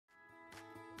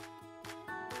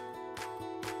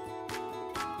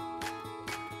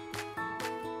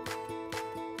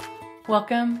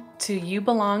Welcome to You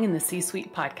Belong in the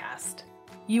C-Suite podcast.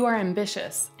 You are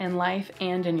ambitious in life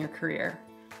and in your career,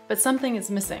 but something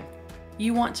is missing.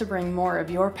 You want to bring more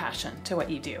of your passion to what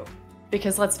you do.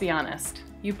 Because let's be honest,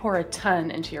 you pour a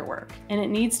ton into your work, and it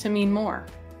needs to mean more.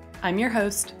 I'm your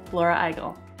host, Laura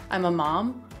Eigel. I'm a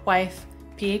mom, wife,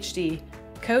 PhD,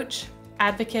 coach,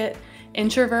 advocate,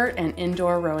 introvert, and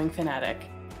indoor rowing fanatic.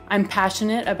 I'm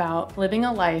passionate about living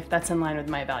a life that's in line with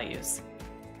my values.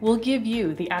 We'll give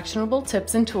you the actionable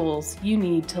tips and tools you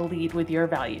need to lead with your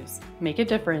values, make a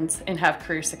difference, and have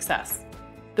career success.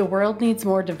 The world needs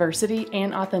more diversity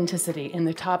and authenticity in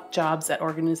the top jobs at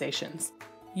organizations.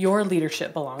 Your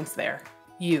leadership belongs there.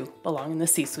 You belong in the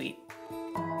C-Suite.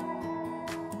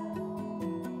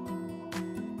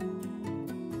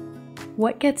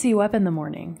 What gets you up in the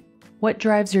morning? What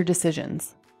drives your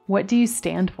decisions? What do you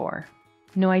stand for?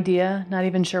 No idea, not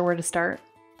even sure where to start?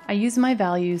 I use my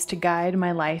values to guide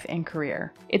my life and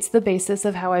career. It's the basis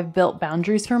of how I've built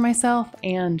boundaries for myself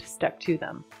and stuck to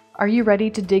them. Are you ready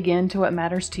to dig into what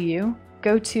matters to you?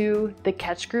 Go to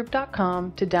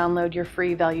thecatchgroup.com to download your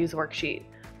free values worksheet.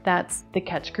 That's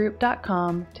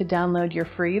thecatchgroup.com to download your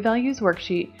free values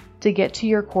worksheet to get to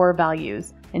your core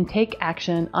values and take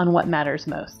action on what matters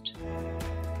most.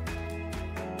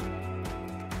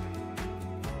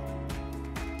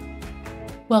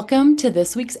 Welcome to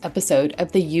this week's episode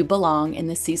of the You Belong in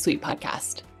the C-Suite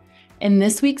podcast. In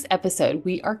this week's episode,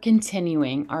 we are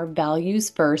continuing our Values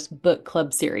First book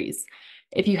club series.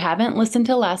 If you haven't listened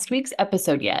to last week's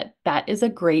episode yet, that is a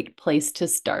great place to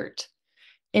start.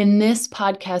 In this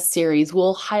podcast series,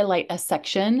 we'll highlight a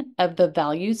section of the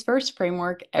Values First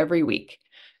framework every week.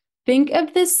 Think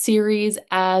of this series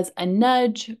as a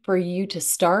nudge for you to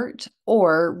start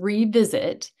or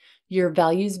revisit your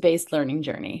values-based learning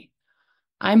journey.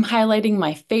 I'm highlighting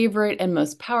my favorite and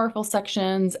most powerful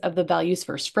sections of the Values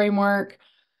First framework.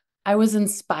 I was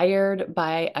inspired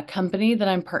by a company that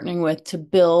I'm partnering with to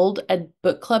build a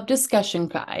book club discussion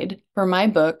guide for my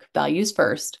book, Values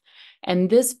First,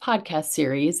 and this podcast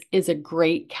series is a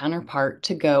great counterpart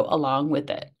to go along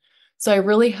with it. So I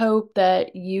really hope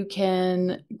that you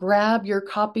can grab your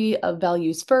copy of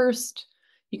Values First.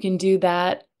 You can do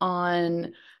that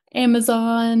on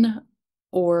Amazon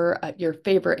or at your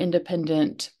favorite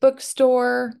independent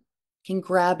bookstore. You can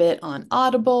grab it on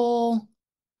Audible,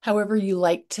 however you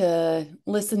like to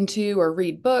listen to or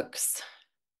read books.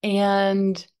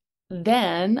 And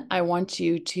then I want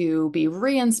you to be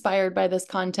re-inspired by this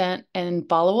content and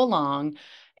follow along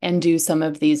and do some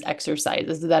of these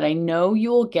exercises that I know you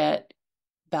will get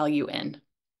value in.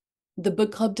 The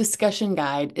book club discussion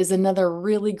guide is another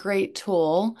really great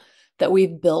tool that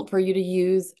we've built for you to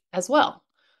use as well.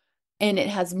 And it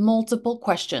has multiple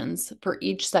questions for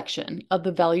each section of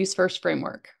the Values First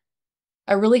framework.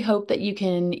 I really hope that you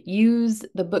can use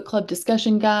the book club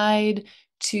discussion guide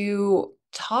to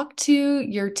talk to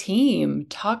your team,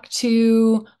 talk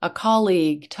to a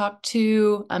colleague, talk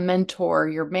to a mentor,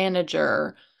 your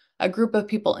manager, a group of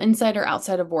people inside or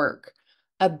outside of work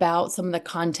about some of the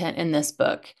content in this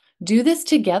book. Do this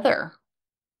together.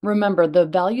 Remember, the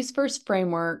Values First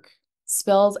framework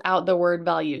spells out the word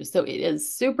values. So it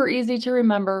is super easy to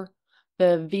remember.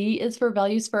 The V is for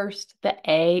values first. The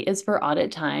A is for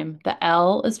audit time. The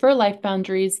L is for life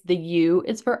boundaries. The U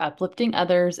is for uplifting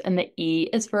others. And the E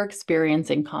is for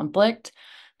experiencing conflict.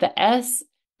 The S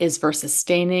is for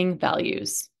sustaining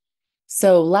values.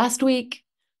 So last week,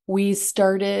 we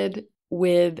started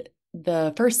with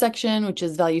the first section, which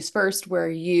is values first, where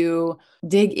you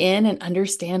dig in and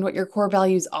understand what your core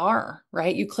values are,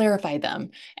 right? You clarify them.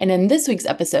 And in this week's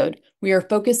episode, we are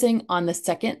focusing on the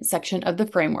second section of the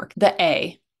framework, the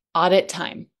A, audit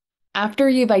time. After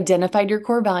you've identified your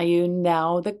core value,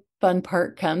 now the fun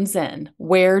part comes in.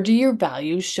 Where do your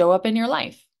values show up in your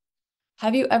life?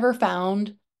 Have you ever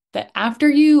found that after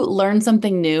you learn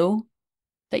something new,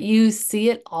 that you see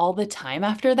it all the time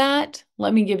after that?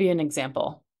 Let me give you an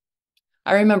example.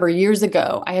 I remember years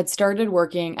ago, I had started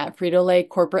working at Frito-Lay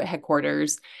corporate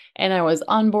headquarters, and I was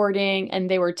onboarding, and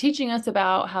they were teaching us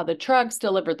about how the trucks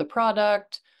delivered the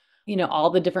product, all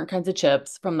the different kinds of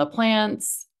chips from the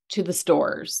plants to the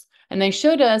stores. And they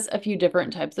showed us a few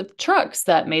different types of trucks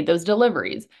that made those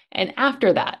deliveries. And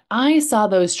after that, I saw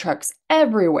those trucks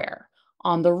everywhere,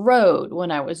 on the road when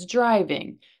I was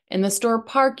driving, in the store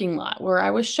parking lot where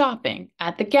I was shopping,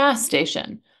 at the gas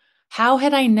station. How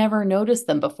had I never noticed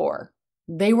them before?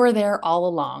 They were there all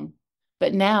along,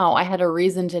 but now I had a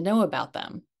reason to know about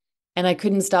them, and I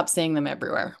couldn't stop seeing them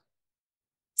everywhere.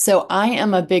 So I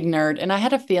am a big nerd, and I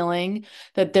had a feeling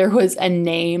that there was a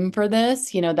name for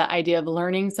this, the idea of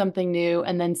learning something new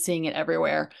and then seeing it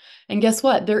everywhere. And guess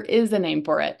what? There is a name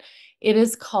for it. It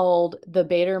is called the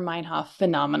Baader-Meinhof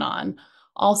phenomenon,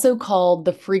 also called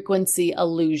the frequency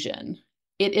illusion.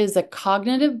 It is a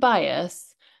cognitive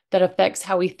bias that affects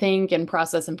how we think and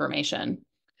process information.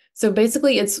 So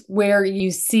basically, it's where you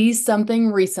see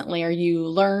something recently or you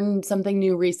learn something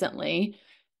new recently,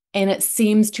 and it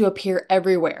seems to appear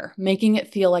everywhere, making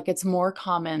it feel like it's more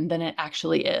common than it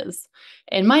actually is.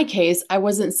 In my case, I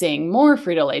wasn't seeing more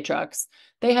Frito-Lay trucks.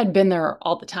 They had been there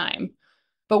all the time.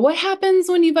 But what happens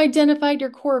when you've identified your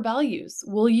core values?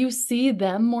 Will you see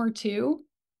them more too?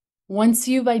 Once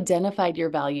you've identified your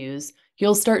values,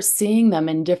 you'll start seeing them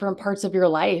in different parts of your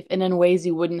life and in ways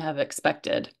you wouldn't have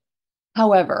expected.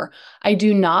 However, I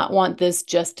do not want this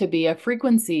just to be a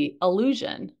frequency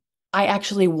illusion. I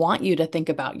actually want you to think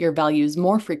about your values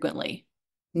more frequently.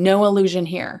 No illusion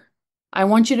here. I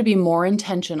want you to be more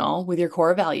intentional with your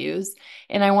core values,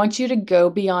 and I want you to go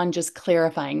beyond just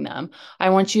clarifying them.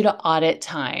 I want you to audit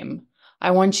time.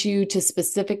 I want you to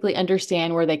specifically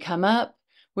understand where they come up,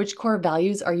 which core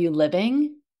values are you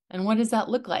living, and what does that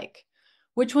look like?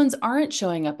 Which ones aren't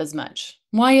showing up as much?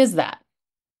 Why is that?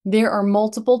 There are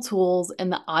multiple tools in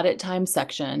the Audit Time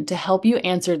section to help you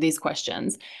answer these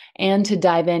questions and to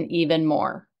dive in even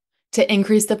more, to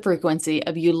increase the frequency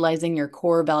of utilizing your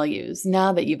core values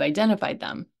now that you've identified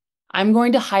them. I'm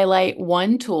going to highlight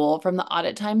one tool from the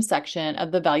Audit Time section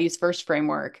of the Values First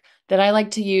framework that I like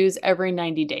to use every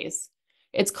 90 days.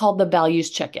 It's called the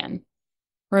Values Check-In.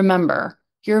 Remember,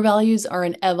 your values are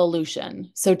an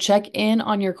evolution, so check in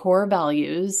on your core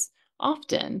values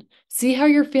often. See how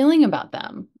you're feeling about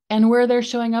them and where they're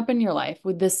showing up in your life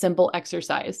with this simple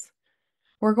exercise.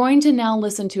 We're going to now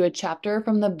listen to a chapter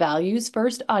from the Values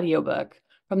First audiobook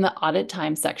from the Audit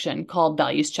Time section called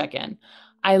Values Check-In.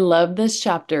 I love this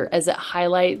chapter as it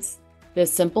highlights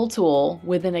this simple tool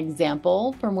with an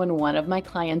example from when one of my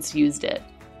clients used it.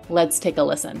 Let's take a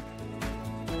listen.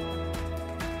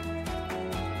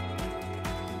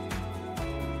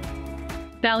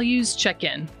 Values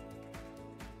check-in.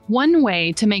 One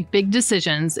way to make big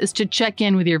decisions is to check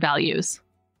in with your values.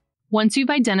 Once you've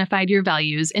identified your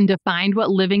values and defined what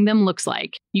living them looks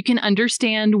like, you can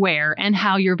understand where and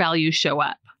how your values show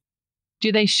up.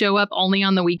 Do they show up only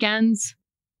on the weekends?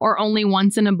 Or only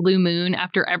once in a blue moon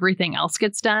after everything else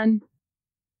gets done?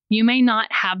 You may not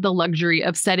have the luxury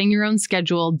of setting your own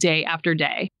schedule day after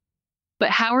day. But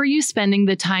how are you spending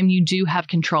the time you do have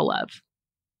control of?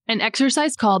 An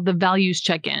exercise called the Values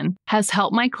Check-In has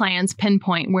helped my clients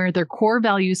pinpoint where their core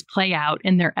values play out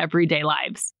in their everyday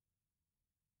lives.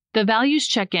 The Values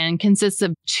Check-In consists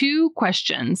of 2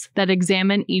 questions that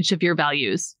examine each of your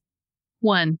values.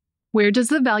 1. Where does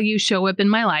the value show up in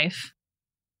my life?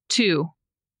 2.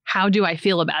 How do I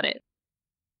feel about it?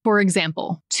 For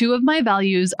example, 2 of my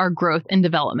values are growth and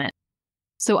development.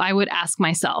 So I would ask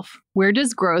myself, where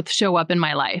does growth show up in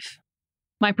my life?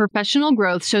 My professional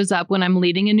growth shows up when I'm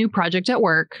leading a new project at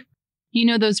work. You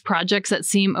know those projects that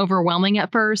seem overwhelming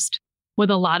at first, with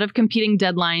a lot of competing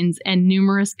deadlines and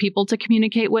numerous people to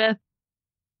communicate with?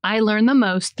 I learn the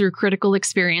most through critical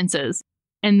experiences,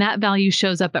 and that value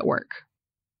shows up at work.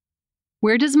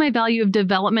 Where does my value of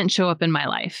development show up in my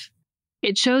life?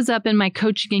 It shows up in my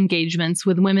coaching engagements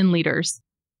with women leaders.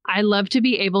 I love to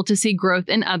be able to see growth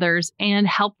in others and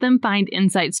help them find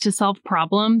insights to solve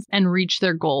problems and reach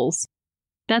their goals.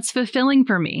 That's fulfilling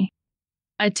for me.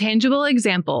 A tangible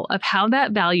example of how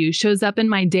that value shows up in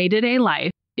my day-to-day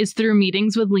life is through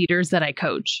meetings with leaders that I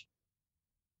coach.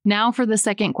 Now for the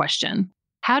second question.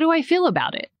 How do I feel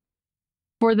about it?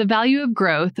 For the value of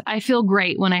growth, I feel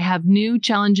great when I have new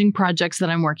challenging projects that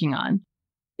I'm working on.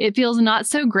 It feels not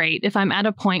so great if I'm at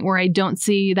a point where I don't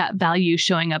see that value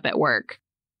showing up at work.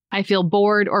 I feel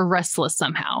bored or restless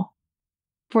somehow.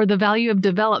 For the value of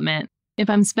development, if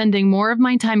I'm spending more of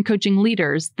my time coaching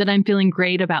leaders, then I'm feeling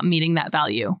great about meeting that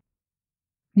value.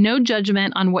 No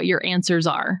judgment on what your answers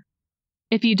are.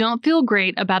 If you don't feel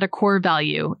great about a core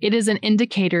value, it is an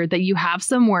indicator that you have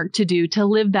some work to do to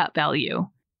live that value.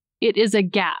 It is a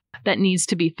gap that needs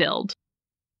to be filled.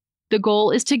 The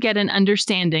goal is to get an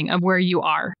understanding of where you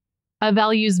are, a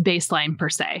values baseline per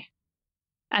se.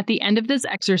 At the end of this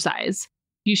exercise,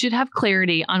 you should have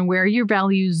clarity on where your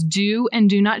values do and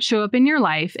do not show up in your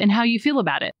life and how you feel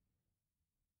about it.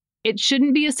 It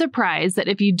shouldn't be a surprise that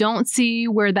if you don't see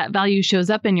where that value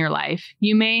shows up in your life,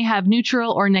 you may have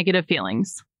neutral or negative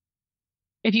feelings.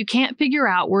 If you can't figure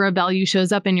out where a value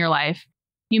shows up in your life,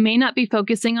 you may not be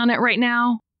focusing on it right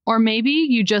now, or maybe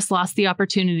you just lost the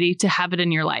opportunity to have it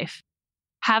in your life.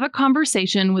 Have a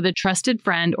conversation with a trusted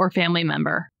friend or family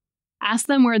member. Ask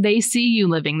them where they see you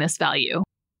living this value.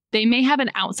 They may have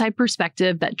an outside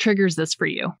perspective that triggers this for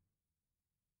you.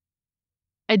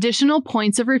 Additional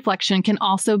points of reflection can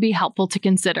also be helpful to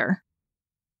consider.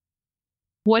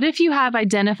 What if you have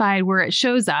identified where it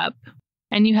shows up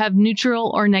and you have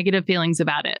neutral or negative feelings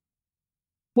about it?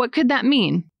 What could that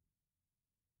mean?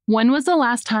 When was the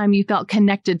last time you felt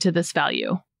connected to this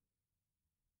value?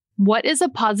 What is a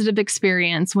positive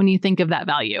experience when you think of that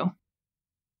value?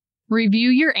 Review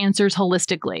your answers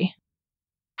holistically.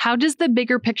 How does the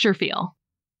bigger picture feel?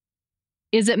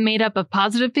 Is it made up of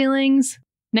positive feelings,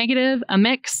 negative, a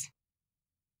mix?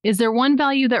 Is there one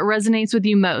value that resonates with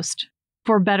you most,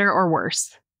 for better or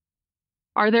worse?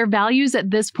 Are there values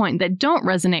at this point that don't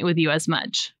resonate with you as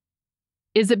much?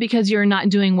 Is it because you're not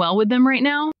doing well with them right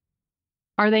now?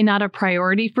 Are they not a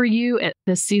priority for you at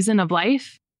this season of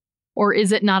life? Or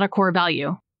is it not a core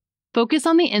value? Focus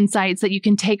on the insights that you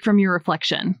can take from your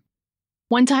reflection.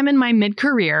 One time in my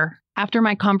mid-career, after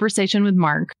my conversation with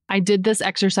Mark, I did this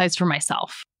exercise for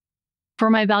myself. For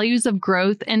my values of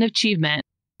growth and achievement,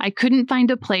 I couldn't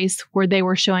find a place where they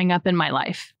were showing up in my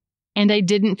life, and I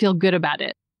didn't feel good about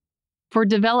it. For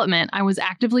development, I was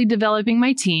actively developing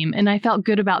my team, and I felt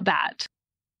good about that.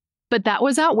 But that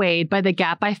was outweighed by the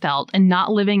gap I felt in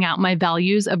not living out my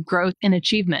values of growth and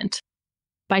achievement.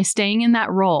 By staying in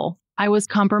that role, I was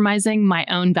compromising my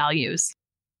own values.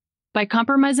 By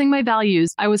compromising my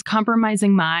values, I was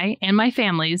compromising my and my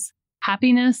family's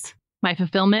happiness, my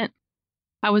fulfillment.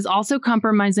 I was also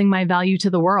compromising my value to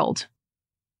the world.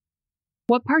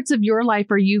 What parts of your life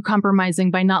are you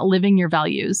compromising by not living your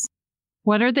values?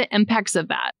 What are the impacts of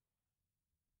that?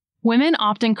 Women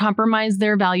often compromise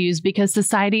their values because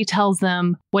society tells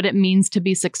them what it means to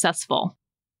be successful.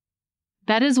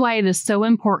 That is why it is so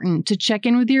important to check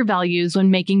in with your values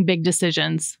when making big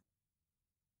decisions.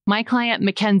 My client,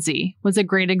 Mackenzie, was a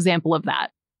great example of that.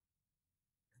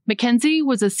 Mackenzie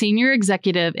was a senior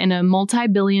executive in a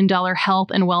multi-billion-dollar health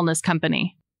and wellness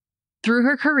company. Through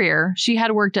her career, she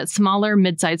had worked at smaller,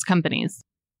 mid-sized companies.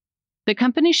 The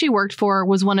company she worked for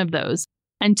was one of those,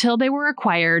 until they were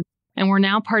acquired and were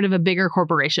now part of a bigger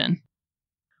corporation.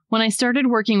 When I started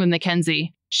working with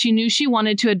Mackenzie, she knew she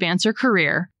wanted to advance her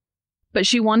career, but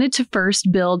she wanted to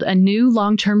first build a new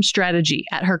long-term strategy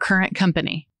at her current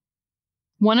company.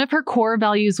 One of her core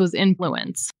values was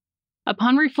influence.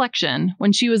 Upon reflection,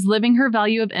 when she was living her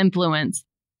value of influence,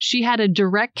 she had a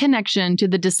direct connection to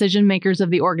the decision makers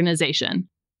of the organization,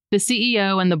 the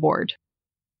CEO and the board.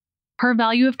 Her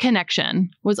value of connection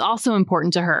was also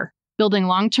important to her, building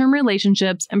long-term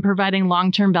relationships and providing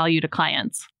long-term value to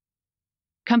clients.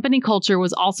 Company culture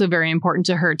was also very important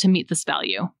to her to meet this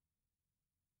value.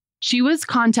 She was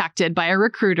contacted by a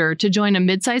recruiter to join a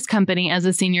mid-sized company as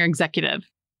a senior executive.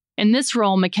 In this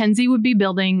role, Mackenzie would be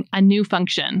building a new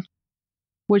function,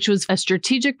 which was a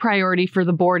strategic priority for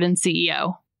the board and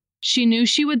CEO. She knew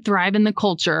she would thrive in the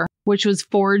culture, which was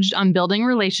forged on building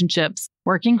relationships,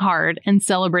 working hard, and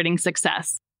celebrating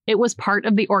success. It was part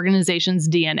of the organization's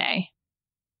DNA.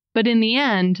 But in the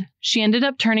end, she ended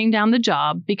up turning down the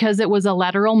job because it was a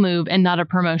lateral move and not a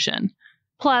promotion.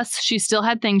 Plus, she still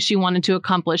had things she wanted to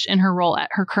accomplish in her role at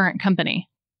her current company.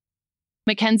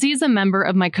 Mackenzie is a member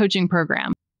of my coaching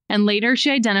program, and later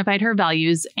she identified her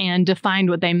values and defined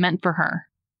what they meant for her.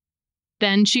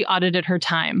 Then she audited her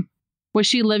time. Was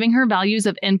she living her values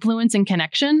of influence and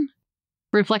connection?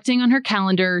 Reflecting on her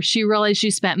calendar, she realized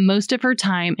she spent most of her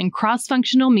time in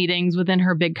cross-functional meetings within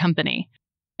her big company.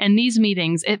 In these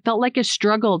meetings, it felt like a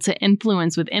struggle to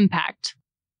influence with impact.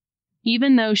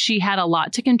 Even though she had a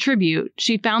lot to contribute,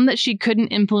 she found that she couldn't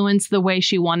influence the way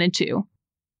she wanted to.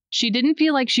 She didn't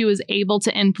feel like she was able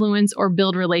to influence or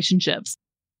build relationships.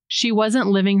 She wasn't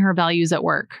living her values at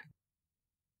work.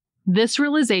 This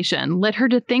realization led her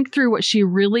to think through what she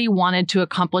really wanted to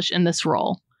accomplish in this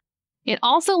role. It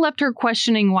also left her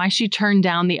questioning why she turned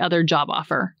down the other job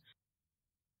offer.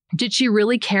 Did she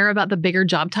really care about the bigger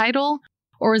job title,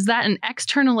 or is that an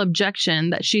external objection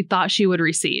that she thought she would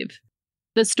receive?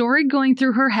 The story going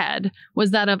through her head was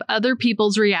that of other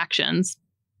people's reactions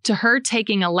to her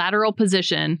taking a lateral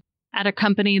position at a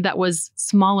company that was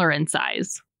smaller in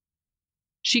size.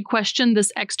 She questioned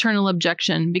this external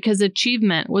objection because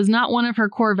achievement was not one of her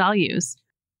core values.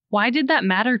 Why did that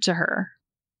matter to her?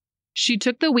 She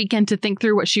took the weekend to think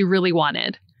through what she really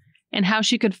wanted and how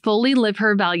she could fully live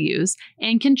her values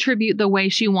and contribute the way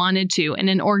she wanted to in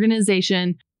an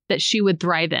organization that she would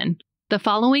thrive in. The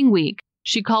following week,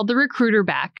 she called the recruiter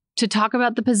back to talk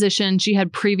about the position she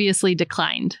had previously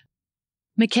declined.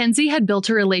 Mackenzie had built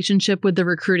a relationship with the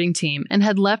recruiting team and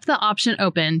had left the option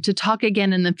open to talk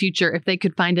again in the future if they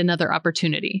could find another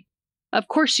opportunity. Of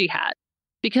course she had,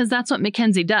 because that's what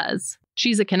Mackenzie does.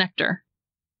 She's a connector.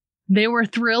 They were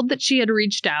thrilled that she had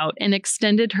reached out and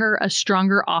extended her a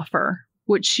stronger offer,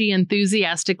 which she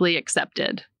enthusiastically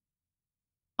accepted.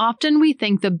 Often we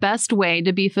think the best way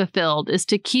to be fulfilled is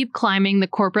to keep climbing the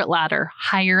corporate ladder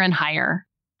higher and higher.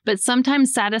 But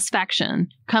sometimes satisfaction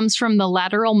comes from the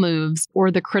lateral moves or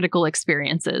the critical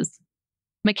experiences.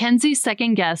 Mackenzie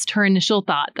second-guessed her initial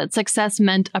thought that success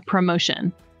meant a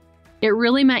promotion. It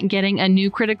really meant getting a new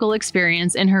critical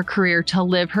experience in her career to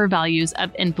live her values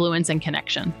of influence and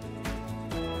connection.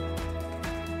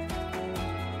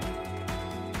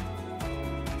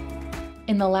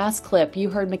 In the last clip,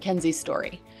 you heard Mackenzie's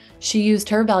story. She used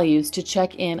her values to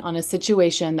check in on a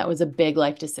situation that was a big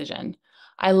life decision.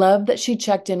 I love that she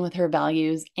checked in with her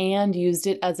values and used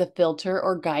it as a filter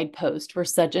or guidepost for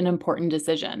such an important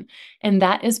decision. And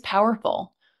that is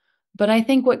powerful. But I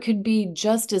think what could be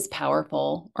just as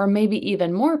powerful, or maybe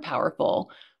even more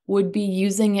powerful, would be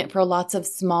using it for lots of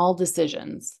small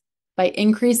decisions. By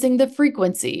increasing the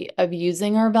frequency of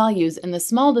using our values in the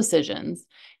small decisions,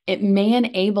 it may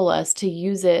enable us to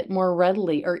use it more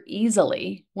readily or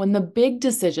easily when the big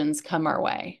decisions come our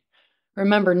way.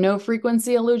 Remember, no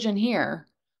frequency illusion here.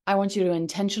 I want you to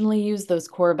intentionally use those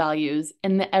core values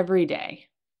in the everyday.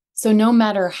 So no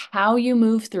matter how you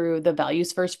move through the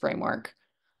Values First framework,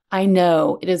 I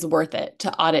know it is worth it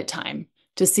to audit time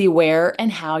to see where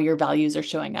and how your values are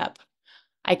showing up.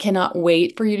 I cannot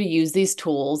wait for you to use these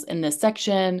tools in this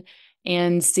section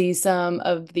and see some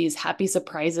of these happy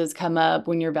surprises come up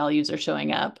when your values are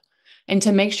showing up. And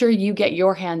to make sure you get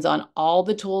your hands on all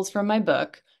the tools from my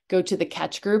book, go to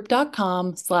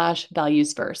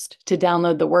thecatchgroup.com/valuesfirst to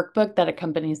download the workbook that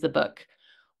accompanies the book.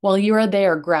 While you are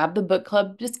there, grab the book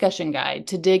club discussion guide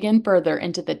to dig in further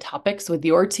into the topics with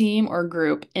your team or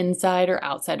group inside or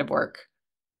outside of work.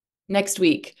 Next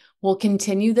week, we'll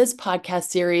continue this podcast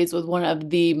series with one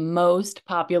of the most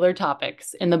popular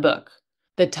topics in the book,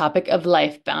 the topic of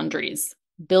life boundaries,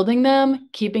 building them,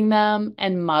 keeping them,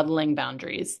 and modeling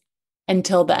boundaries.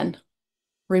 Until then,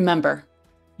 remember,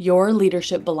 your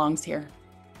leadership belongs here.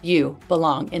 You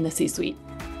belong in the C-suite.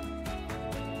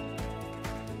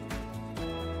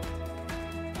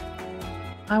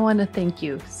 I want to thank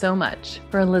you so much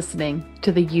for listening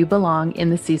to the You Belong in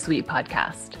the C-Suite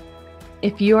podcast.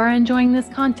 If you are enjoying this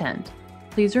content,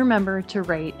 please remember to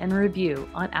rate and review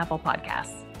on Apple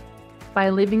Podcasts.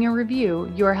 By leaving a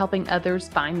review, you are helping others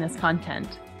find this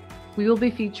content. We will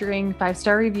be featuring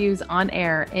 5-star reviews on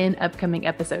air in upcoming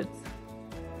episodes.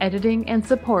 Editing and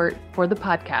support for the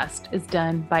podcast is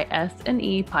done by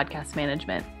S&E Podcast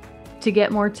Management. To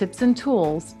get more tips and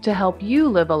tools to help you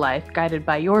live a life guided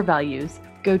by your values,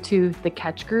 go to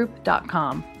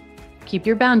thecatchgroup.com. Keep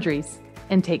your boundaries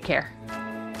and take care.